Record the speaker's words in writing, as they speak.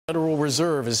Federal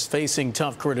Reserve is facing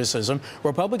tough criticism.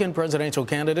 Republican presidential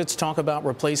candidates talk about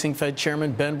replacing Fed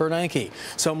Chairman Ben Bernanke.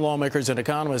 Some lawmakers and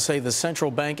economists say the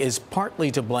central bank is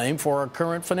partly to blame for our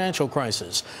current financial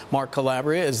crisis. Mark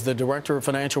Calabria is the director of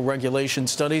financial regulation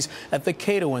studies at the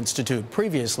Cato Institute.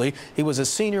 Previously, he was a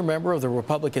senior member of the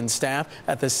Republican staff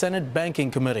at the Senate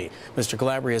Banking Committee. Mr.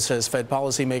 Calabria says Fed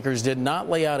policymakers did not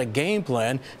lay out a game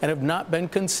plan and have not been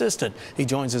consistent. He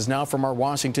joins us now from our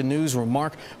Washington newsroom.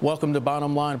 Mark, welcome to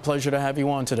Bottom Line. Pleasure to have you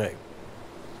on today.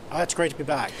 It's great to be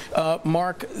back.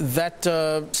 Mark, that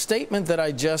statement that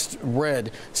I just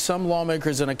read, some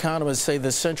lawmakers and economists say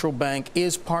the central bank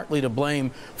is partly to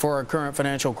blame for our current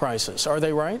financial crisis. Are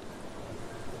they right?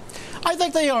 I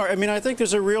think they are. I mean, I think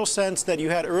there's a real sense that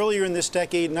you had earlier in this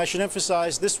decade, and I should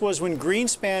emphasize this was when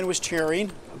Greenspan was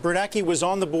chairing. Bernanke was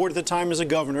on the board at the time as a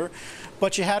governor.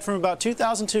 But you had from about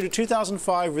 2002 to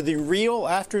 2005 where the real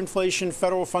after-inflation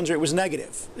federal funds rate was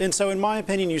negative. And so in my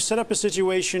opinion, you set up a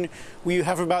situation where you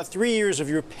have about 3 years of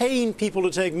you're paying people to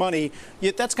take money,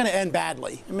 yet that's going to end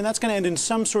badly. I mean, that's going to end in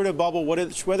some sort of bubble,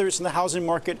 whether it's in the housing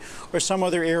market or some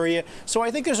other area. So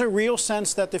I think there's a real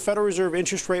sense that the Federal Reserve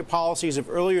interest rate policies of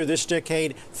earlier this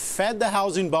decade fed the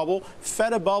housing bubble,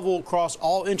 fed a bubble across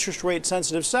all interest rate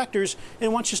sensitive sectors.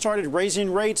 And once you started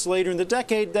raising rates later in the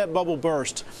decade, that bubble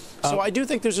burst. So I do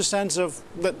think there's a sense of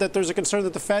that there's a concern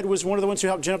that the Fed was one of the ones who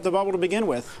helped gin up the bubble to begin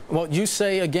with. Well, you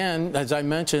say, again, as I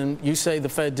mentioned, you say the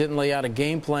Fed didn't lay out a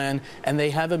game plan and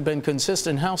they haven't been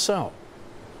consistent. How so?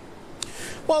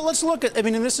 Well, let's look at, I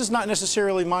mean, and this is not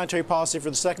necessarily monetary policy for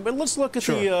the second, but let's look at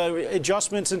the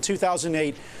adjustments in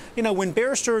 2008. You know, when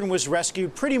Bear Stearns was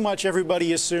rescued, pretty much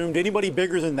everybody assumed anybody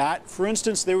bigger than that. For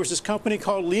instance, there was this company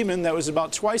called Lehman that was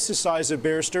about twice the size of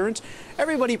Bear Stearns.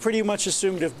 Everybody pretty much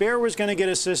assumed if Bear was going to get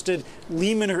assisted,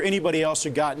 Lehman or anybody else who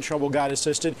got in trouble got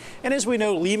assisted. And as we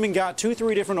know, Lehman got 2 or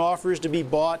 3 different offers to be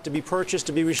bought, to be purchased,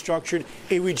 to be restructured.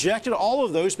 It rejected all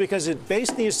of those because it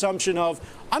based the assumption of,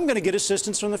 I'm going to get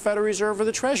assistance from the Federal Reserve or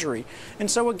the Treasury. And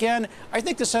so, again, I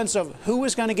think the sense of who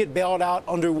is going to get bailed out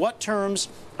under what terms,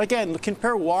 again,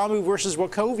 compare WAMU versus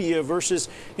Wachovia versus,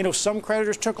 you know, some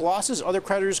creditors took losses, other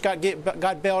creditors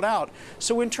got bailed out.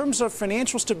 So in terms of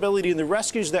financial stability and the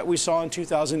rescues that we saw in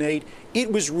 2008,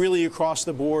 it was really across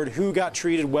the board who got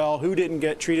treated well, who didn't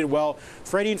get treated well.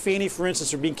 Freddie and Fannie, for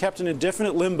instance, are being kept in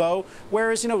indefinite limbo,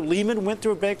 whereas, you know, Lehman went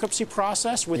through a bankruptcy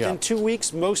process. Within 2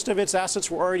 weeks, most of its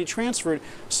assets were already transferred.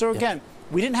 So again,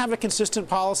 we didn't have a consistent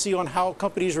policy on how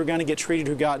companies were going to get treated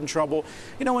who got in trouble,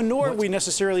 you know, and nor have we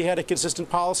necessarily had a consistent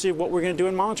policy of what we're going to do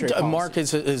in monetary policy. Mark,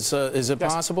 is it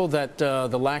possible that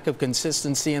the lack of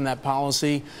consistency in that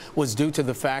policy was due to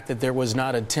the fact that there was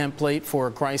not a template for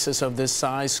a crisis of this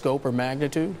size, scope, or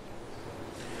magnitude?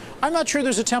 I'm not sure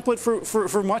there's a template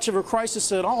for much of a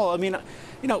crisis at all. I mean,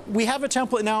 you know, we have a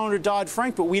template now under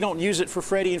Dodd-Frank, but we don't use it for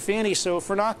Freddie and Fannie. So if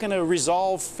we're not going to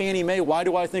resolve Fannie Mae, why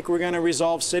do I think we're going to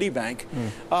resolve Citibank?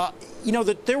 You know,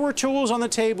 that there were tools on the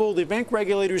table. The bank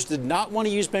regulators did not want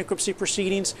to use bankruptcy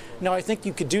proceedings. Now, I think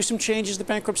you could do some changes to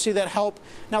bankruptcy that help.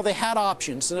 Now, they had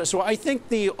options. So I think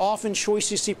the often choice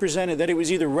you see presented, that it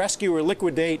was either rescue or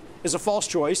liquidate, is a false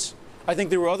choice. I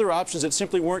think there were other options that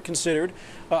simply weren't considered.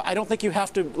 I don't think you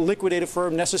have to liquidate a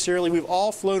firm necessarily. We've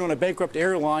all flown on a bankrupt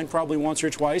airline probably once or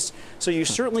twice. So you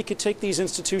certainly could take these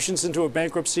institutions into a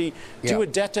bankruptcy, do a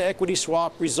debt-to-equity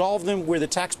swap, resolve them where the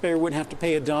taxpayer wouldn't have to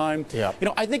pay a dime. You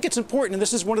know, I think it's important, and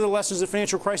this is one of the lessons of the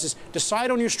financial crisis,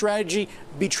 decide on your strategy,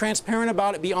 be transparent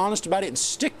about it, be honest about it, and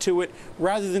stick to it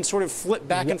rather than sort of flip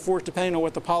back and forth depending on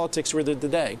what the politics were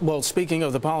today. Well, speaking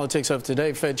of the politics of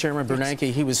today, Fed Chairman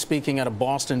Bernanke, he was speaking at a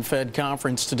Boston Fed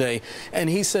conference today, and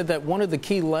he said that one of the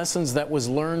key lessons that was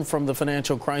learned from the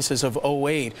financial crisis of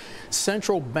 '08,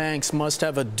 central banks must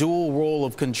have a dual role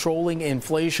of controlling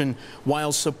inflation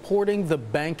while supporting the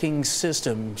banking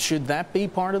system. Should that be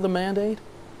part of the mandate?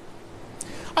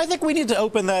 I think we need to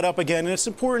open that up again, and it's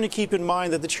important to keep in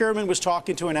mind that the chairman was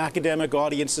talking to an academic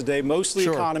audience today, mostly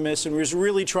economists, and was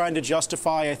really trying to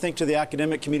justify, I think, to the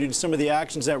academic community some of the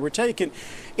actions that were taken.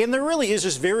 And there really is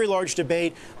this very large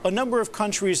debate. A number of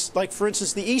countries, like, for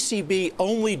instance, the ECB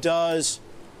only does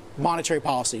monetary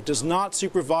policy, does not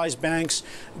supervise banks.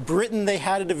 Britain, they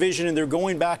had a division, and they're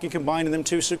going back and combining them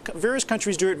too. So various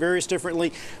countries do it various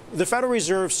differently. The Federal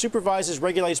Reserve supervises,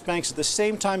 regulates banks at the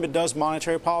same time it does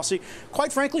monetary policy.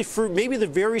 Quite frankly, for maybe the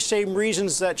very same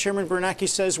reasons that Chairman Bernanke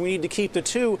says we need to keep the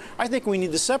two, I think we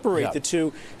need to separate the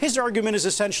two. His argument is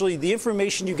essentially the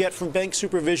information you get from bank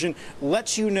supervision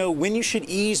lets you know when you should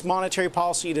ease monetary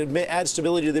policy to add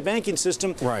stability to the banking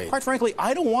system. Quite frankly,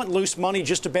 I don't want loose money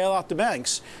just to bail out the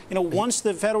banks. once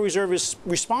the Federal Reserve is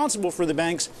responsible for the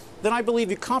banks, then I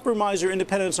believe you compromise your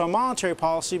independence on monetary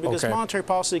policy, because monetary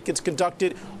policy gets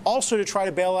conducted also to try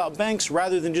to bail out banks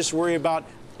rather than just worry about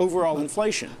overall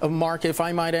inflation. Mark, if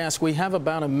I might ask, we have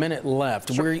about a minute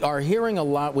left. Sure. We are hearing a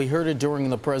lot. We heard it during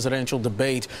the presidential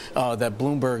debate that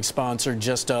Bloomberg sponsored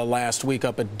just last week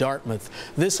up at Dartmouth.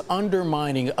 This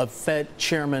undermining of Fed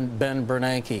Chairman Ben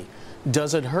Bernanke.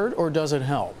 Does it hurt or does it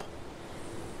help?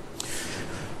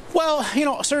 Well,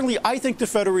 certainly I think the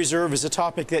Federal Reserve is a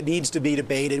topic that needs to be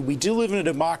debated. We do live in a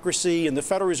democracy, and the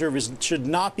Federal Reserve should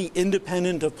not be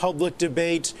independent of public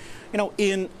debate.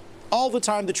 In all the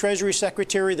time, the Treasury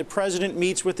Secretary, the President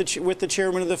meets with the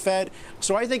Chairman of the Fed.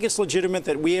 So I think it's legitimate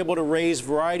that we're able to raise a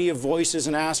variety of voices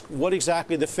and ask what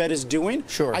exactly the Fed is doing.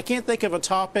 Sure. I can't think of a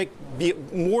topic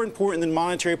more important than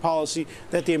monetary policy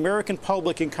that the American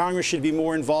public and Congress should be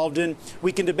more involved in.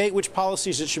 We can debate which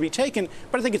policies that should be taken,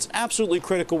 but I think it's absolutely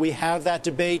critical we have that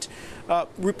debate.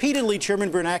 Repeatedly,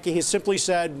 Chairman Bernanke has simply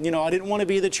said, I didn't want to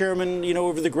be the chairman,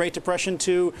 over the Great Depression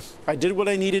too. I did what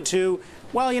I needed to.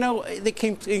 Well,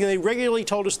 they regularly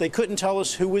told us they couldn't tell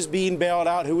us who was being bailed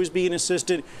out, who was being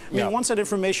assisted. I mean, once that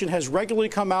information has regularly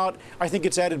come out, I think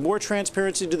it's added more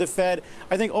transparency to the Fed.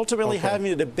 I think ultimately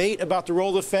having a debate about the role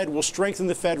of the Fed will strengthen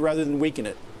the Fed rather than weaken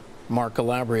it. Mark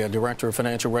Calabria, Director of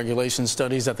Financial Regulation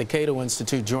Studies at the Cato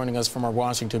Institute, joining us from our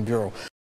Washington bureau.